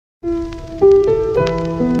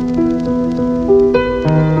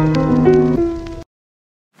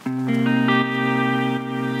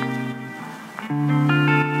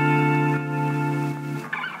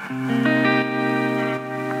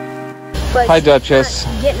but hi, Duchess.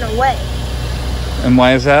 Not getting away. And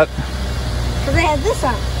why is that? Because I have this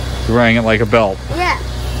on. You're wearing it like a belt. Yeah.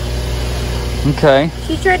 Okay.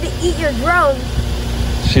 She tried to eat your drone.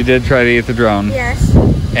 She did try to eat the drone. Yes.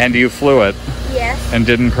 And you flew it. Yes. And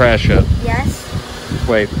didn't crash it. Yes.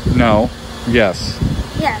 Wait, no. Yes.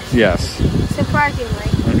 Yes. Yes. Surprisingly.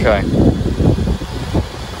 Okay.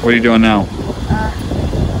 What are you doing now?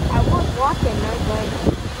 I was walking, but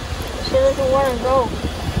she doesn't want to go.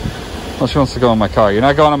 Well, she wants to go in my car. You're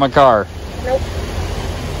not going in my car. Nope.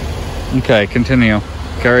 Okay, continue.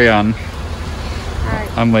 Carry on.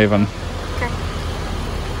 Alright. I'm leaving. Okay.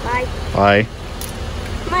 Bye. Bye.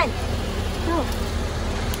 Come on. Go.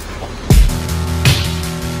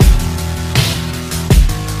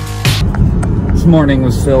 This morning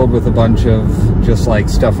was filled with a bunch of just like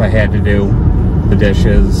stuff I had to do. The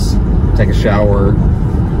dishes, take a shower,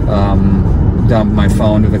 dump my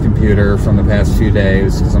phone to the computer from the past few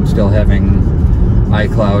days because I'm still having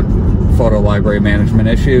iCloud photo library management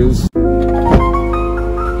issues.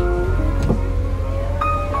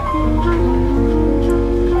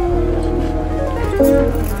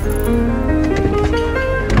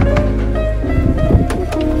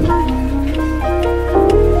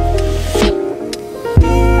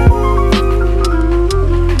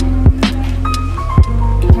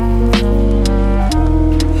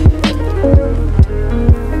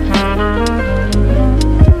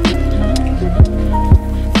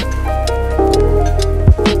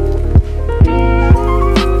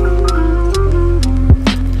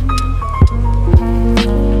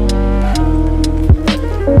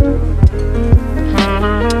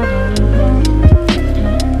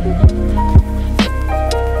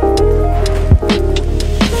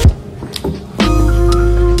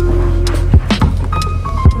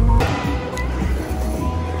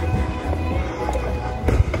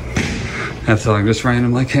 That song just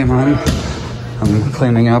randomly came on. I'm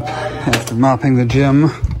cleaning up after mopping the gym.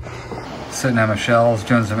 Sitting at Michelle's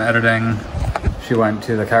doing some editing. She went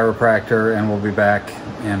to the chiropractor and we'll be back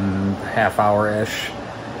in half hour-ish.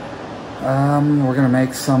 We're gonna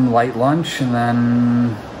make some light lunch and then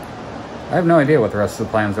I have no idea what the rest of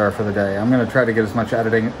the plans are for the day. I'm gonna try to get as much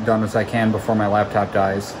editing done as I can before my laptop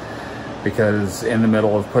dies, because in the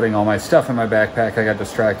middle of putting all my stuff in my backpack, I got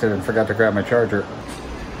distracted and forgot to grab my charger.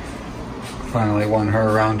 Finally won her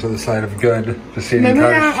around to the side of good. Just eating cottage cheese. Maybe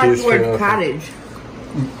I don't like the word cottage.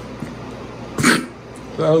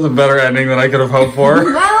 That was a better ending than I could have hoped for.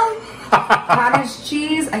 Well, cottage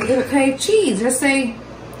cheese. Okay, cheese. Just say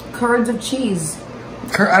curds of cheese.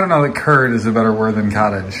 I don't know that curd is a better word than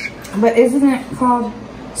cottage. But isn't it called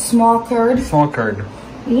small curd? Small curd.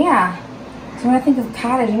 Yeah. So when I think of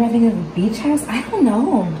cottage, when I think of a beach house, I don't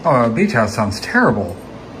know. Oh, a beach house sounds terrible.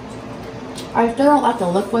 I still don't like the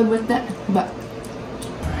liquid with it, but...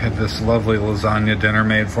 I had this lovely lasagna dinner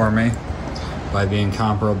made for me by the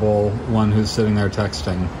incomparable one who's sitting there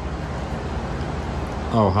texting.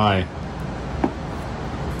 Oh, hi.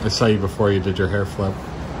 I saw you before you did your hair flip.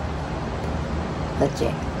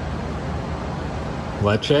 Leche.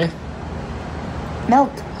 Leche?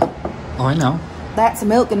 Milk. Oh, I know. That's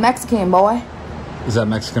milk in Mexican, boy. Is that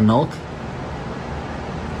Mexican milk?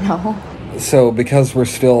 No. So, because we're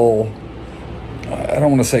still... I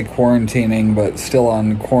don't want to say quarantining, but still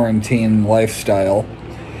on quarantine lifestyle.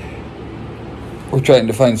 We're trying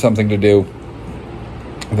to find something to do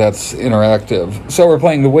that's interactive. So we're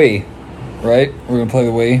playing the Wii, right? We're going to play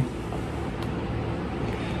the Wii.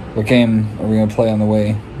 What game are we going to play on the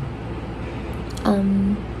Wii?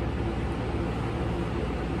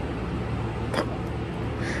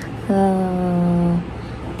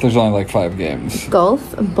 There's only like 5 games.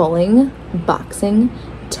 Golf, bowling, boxing,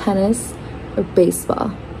 tennis, or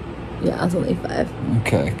baseball. Yeah, it's only 5.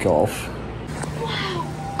 Okay, golf. Wow.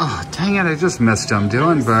 Oh, dang it, I just missed him.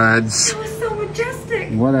 Doing birds. That was so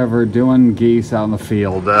majestic. Whatever, doing geese out in the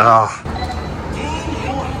field. Ugh.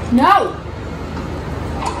 No.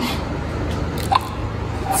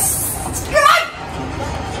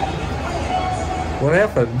 What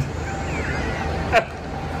happened?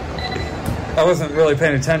 I wasn't really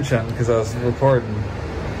paying attention because I was recording.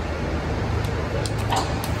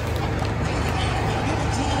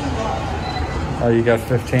 Oh, you got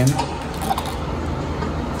 15?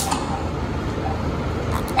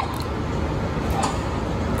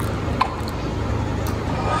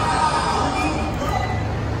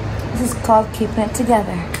 This is called keeping it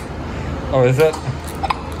together. Oh, is it?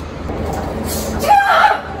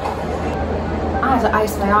 I have to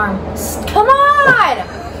ice my arm. Come on!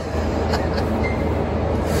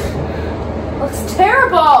 Looks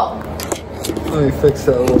terrible! Let me fix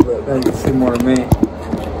that a little bit. Now you can see more of me.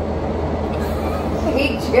 I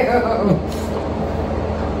hate All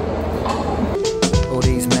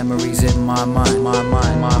these memories in my mind, my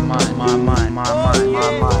mind, my mind, my mind, my mind,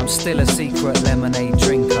 my mind. I'm still a secret lemonade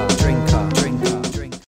drinker.